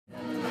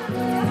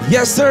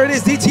Yes, sir, it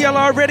is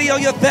DTLR Radio,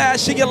 your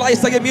fashion, your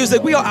lifestyle, your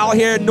music. We are out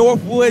here in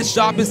Northwood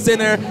Shopping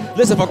Center.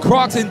 Listen, for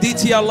Crocs and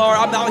DTLR,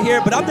 I'm out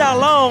here, but I'm not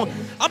alone.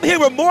 I'm here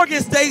with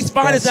Morgan State's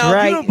finest. That's now.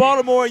 right. You're in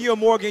Baltimore and you're in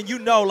Morgan, you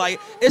know, like,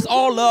 it's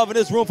all love and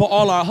there's room for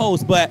all our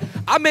hosts. But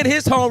I'm in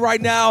his home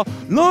right now.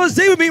 Lor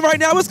Z with me right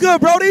now. What's good,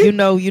 Brody? You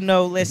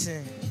know,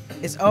 listen.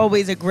 It's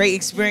always a great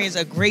experience,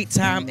 a great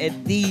time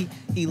at the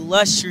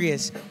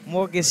illustrious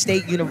Morgan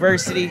State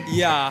University.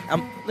 Yeah.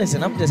 I'm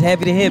just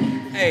happy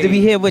to be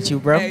here with you,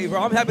 bro. Hey,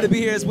 bro, I'm happy to be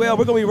here as well.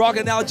 We're going to be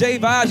rocking now. J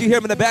Vibes, you hear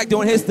him in the back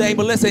doing his thing.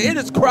 But listen, it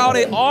is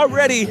crowded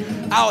already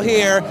out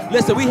here.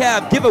 Listen, we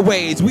have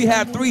giveaways. We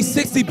have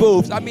 360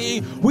 booths. I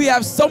mean, we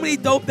have so many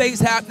dope things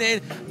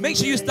happening. Make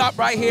sure you stop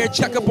right here.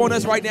 Check up on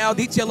us right now.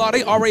 DTLR,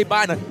 they already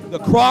buying the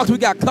Crocs. We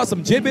got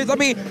custom Jibbits. I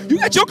mean, you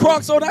got your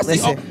Crocs on. I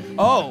see.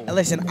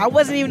 Listen, I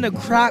wasn't even a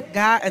Croc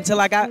guy until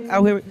I got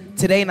out here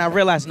today, and I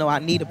realized, no, I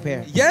need a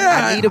pair.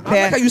 Yeah, I need a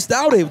pair. I like how you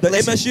styled it. The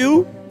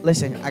MSU.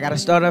 Listen, I gotta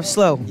start off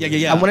slow.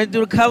 Yeah. I want to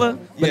do the color,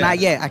 but not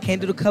yet. I can't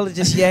do the color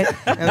just yet. You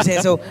know what I'm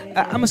saying? So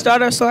I'm gonna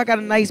start off slow. I got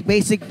a nice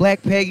basic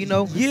black pair, you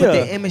know, with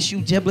the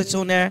MSU giblets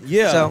on there.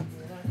 Yeah. So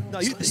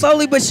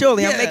slowly but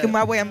surely, I'm making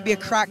my way. I'm gonna be a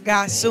Croc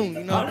guy soon,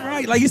 you know. All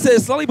right, like you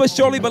said, slowly but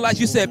surely, but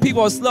like you said,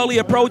 people are slowly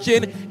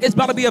approaching. It's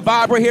about to be a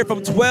vibe right here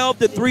from 12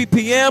 to 3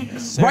 p.m.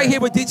 Right here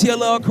with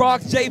DTLR and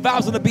Crocs. J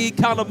Vibes on the beat,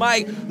 Counter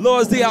Mike,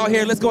 Lor Z out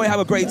here. Let's go and have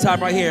a great time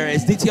right here.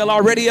 It's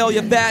DTLR Radio,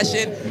 your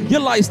fashion,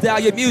 your lifestyle,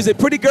 your music.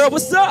 Pretty girl,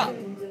 what's up?